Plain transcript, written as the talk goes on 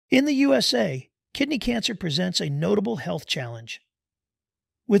In the USA, kidney cancer presents a notable health challenge.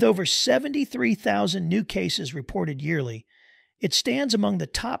 With over 73,000 new cases reported yearly, it stands among the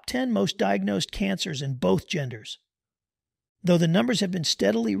top 10 most diagnosed cancers in both genders. Though the numbers have been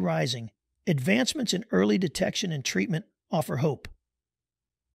steadily rising, advancements in early detection and treatment offer hope.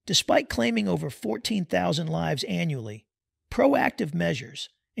 Despite claiming over 14,000 lives annually, proactive measures,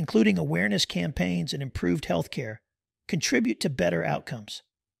 including awareness campaigns and improved healthcare, contribute to better outcomes.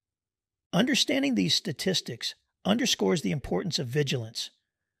 Understanding these statistics underscores the importance of vigilance,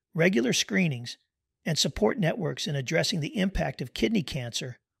 regular screenings, and support networks in addressing the impact of kidney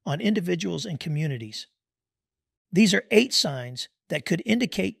cancer on individuals and communities. These are 8 signs that could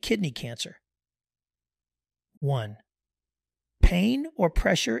indicate kidney cancer. 1. Pain or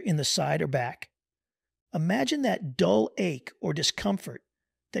pressure in the side or back. Imagine that dull ache or discomfort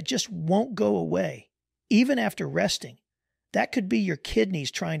that just won't go away, even after resting. That could be your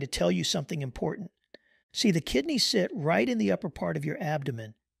kidneys trying to tell you something important. See, the kidneys sit right in the upper part of your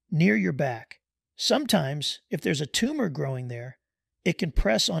abdomen, near your back. Sometimes, if there's a tumor growing there, it can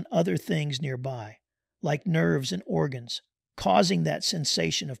press on other things nearby, like nerves and organs, causing that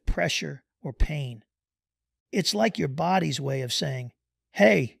sensation of pressure or pain. It's like your body's way of saying,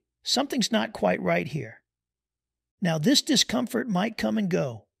 hey, something's not quite right here. Now, this discomfort might come and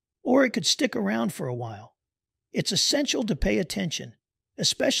go, or it could stick around for a while. It's essential to pay attention,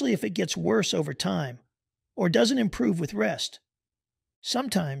 especially if it gets worse over time or doesn't improve with rest.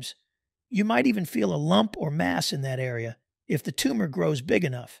 Sometimes, you might even feel a lump or mass in that area if the tumor grows big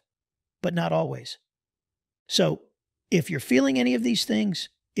enough, but not always. So, if you're feeling any of these things,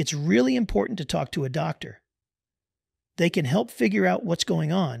 it's really important to talk to a doctor. They can help figure out what's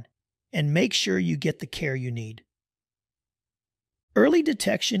going on and make sure you get the care you need. Early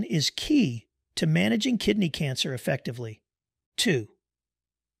detection is key to managing kidney cancer effectively. 2.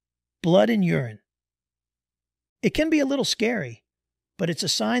 Blood in urine. It can be a little scary, but it's a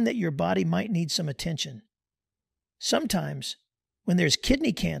sign that your body might need some attention. Sometimes, when there's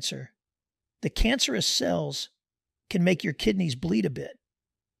kidney cancer, the cancerous cells can make your kidneys bleed a bit,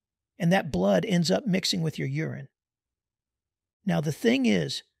 and that blood ends up mixing with your urine. Now, the thing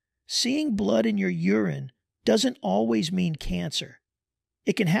is, seeing blood in your urine doesn't always mean cancer.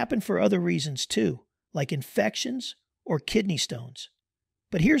 It can happen for other reasons too, like infections or kidney stones.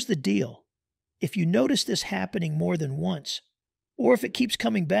 But here's the deal. If you notice this happening more than once, or if it keeps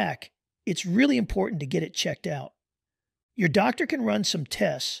coming back, it's really important to get it checked out. Your doctor can run some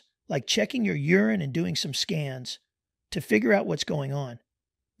tests, like checking your urine and doing some scans, to figure out what's going on.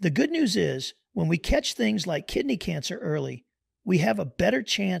 The good news is, when we catch things like kidney cancer early, we have a better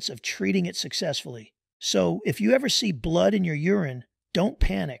chance of treating it successfully. So if you ever see blood in your urine, don't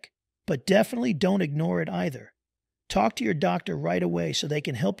panic, but definitely don't ignore it either. Talk to your doctor right away so they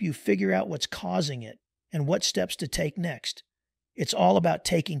can help you figure out what's causing it and what steps to take next. It's all about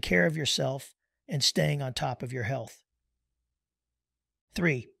taking care of yourself and staying on top of your health.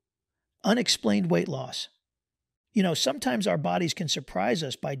 3. Unexplained weight loss. Sometimes our bodies can surprise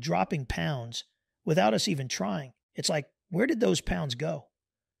us by dropping pounds without us even trying. It's like, where did those pounds go?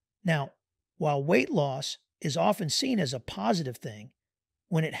 Now, while weight loss is often seen as a positive thing,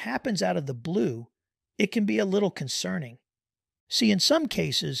 when it happens out of the blue, it can be a little concerning. See, in some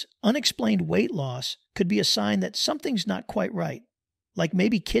cases, unexplained weight loss could be a sign that something's not quite right, like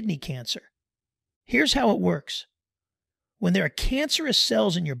maybe kidney cancer. Here's how it works. When there are cancerous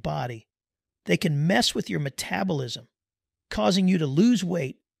cells in your body, they can mess with your metabolism, causing you to lose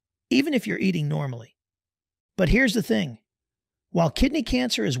weight, even if you're eating normally. But here's the thing. While kidney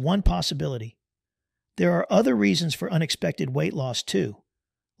cancer is one possibility, there are other reasons for unexpected weight loss too,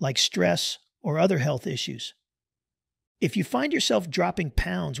 like stress or other health issues. If you find yourself dropping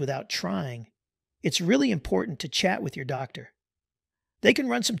pounds without trying, it's really important to chat with your doctor. They can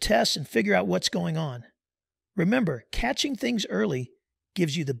run some tests and figure out what's going on. Remember, catching things early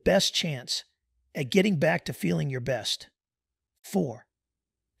gives you the best chance at getting back to feeling your best. 4.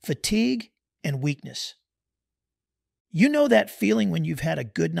 Fatigue and weakness. You know that feeling when you've had a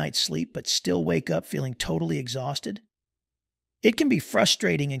good night's sleep but still wake up feeling totally exhausted? It can be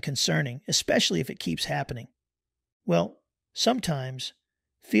frustrating and concerning, especially if it keeps happening. Well, sometimes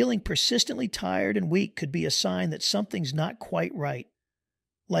feeling persistently tired and weak could be a sign that something's not quite right,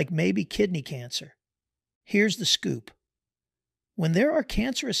 like maybe kidney cancer. Here's the scoop. When there are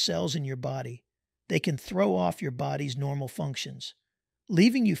cancerous cells in your body, they can throw off your body's normal functions,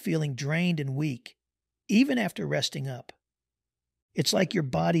 leaving you feeling drained and weak, even after resting up. It's like your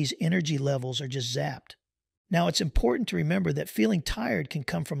body's energy levels are just zapped. Now, it's important to remember that feeling tired can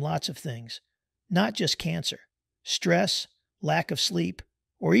come from lots of things, not just cancer. Stress, lack of sleep,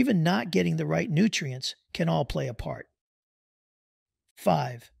 or even not getting the right nutrients can all play a part.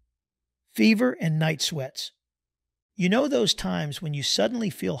 5. Fever and night sweats. You know those times when you suddenly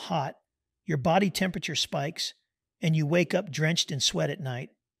feel hot, your body temperature spikes, and you wake up drenched in sweat at night?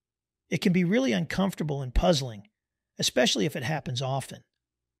 It can be really uncomfortable and puzzling, especially if it happens often.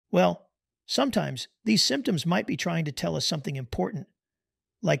 Well, sometimes these symptoms might be trying to tell us something important,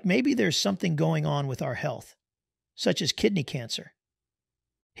 like maybe there's something going on with our health, such as kidney cancer.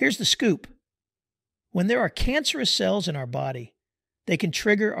 Here's the scoop. When there are cancerous cells in our body, they can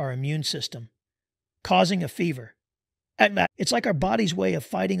trigger our immune system, causing a fever. It's like our body's way of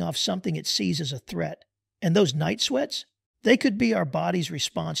fighting off something it sees as a threat. And those night sweats, they could be our body's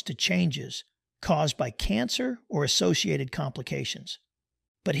response to changes caused by cancer or associated complications.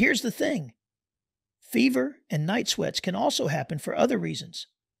 But here's the thing. Fever and night sweats can also happen for other reasons,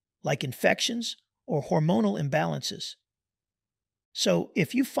 like infections or hormonal imbalances. So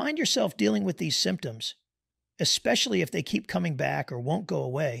if you find yourself dealing with these symptoms, especially if they keep coming back or won't go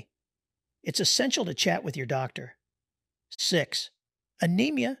away, it's essential to chat with your doctor. 6.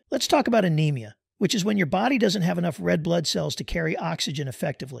 Anemia. Let's talk about anemia, which is when your body doesn't have enough red blood cells to carry oxygen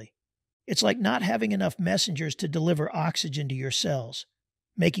effectively. It's like not having enough messengers to deliver oxygen to your cells,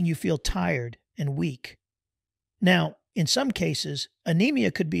 making you feel tired and weak. Now, in some cases,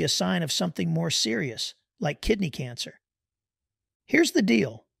 anemia could be a sign of something more serious, like kidney cancer. Here's the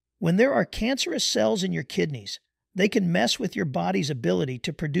deal. When there are cancerous cells in your kidneys, they can mess with your body's ability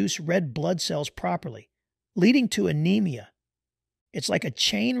to produce red blood cells properly, leading to anemia. It's like a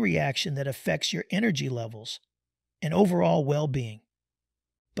chain reaction that affects your energy levels and overall well-being.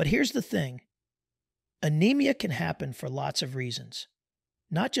 But here's the thing. Anemia can happen for lots of reasons,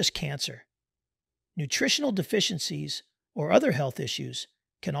 not just cancer. Nutritional deficiencies or other health issues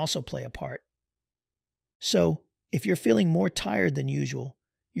can also play a part. So, if you're feeling more tired than usual,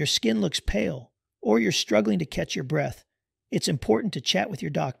 your skin looks pale, or you're struggling to catch your breath, it's important to chat with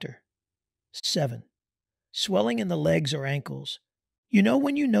your doctor. 7. Swelling in the legs or ankles. You know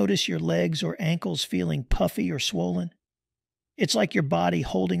when you notice your legs or ankles feeling puffy or swollen? It's like your body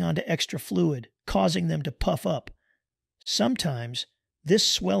holding onto extra fluid, causing them to puff up. Sometimes, this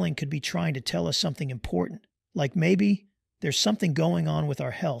swelling could be trying to tell us something important, like maybe there's something going on with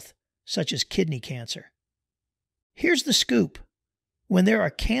our health, such as kidney cancer. Here's the scoop. When there are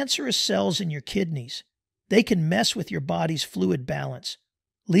cancerous cells in your kidneys, they can mess with your body's fluid balance,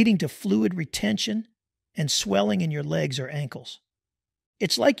 leading to fluid retention and swelling in your legs or ankles.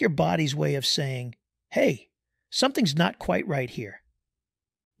 It's like your body's way of saying, hey, something's not quite right here.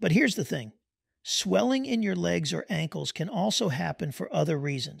 But here's the thing. Swelling in your legs or ankles can also happen for other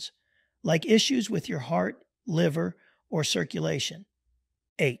reasons, like issues with your heart, liver, or circulation.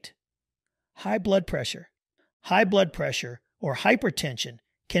 8. High blood pressure. High blood pressure or hypertension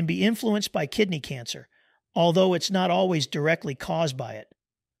can be influenced by kidney cancer, although it's not always directly caused by it.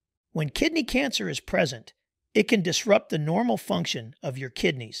 When kidney cancer is present, it can disrupt the normal function of your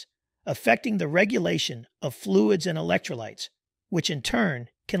kidneys, affecting the regulation of fluids and electrolytes, which in turn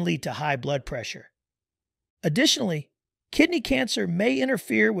can lead to high blood pressure. Additionally, kidney cancer may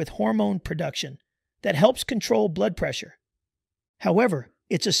interfere with hormone production that helps control blood pressure. However,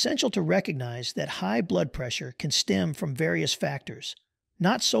 it's essential to recognize that high blood pressure can stem from various factors,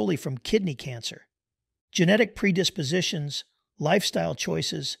 not solely from kidney cancer. Genetic predispositions, lifestyle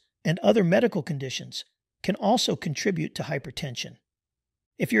choices, and other medical conditions can also contribute to hypertension.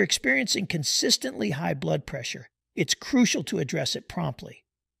 If you're experiencing consistently high blood pressure, it's crucial to address it promptly.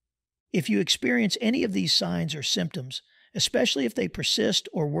 If you experience any of these signs or symptoms, especially if they persist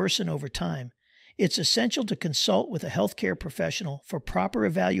or worsen over time, it's essential to consult with a healthcare professional for proper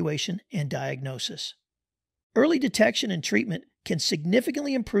evaluation and diagnosis. Early detection and treatment can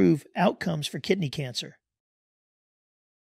significantly improve outcomes for kidney cancer.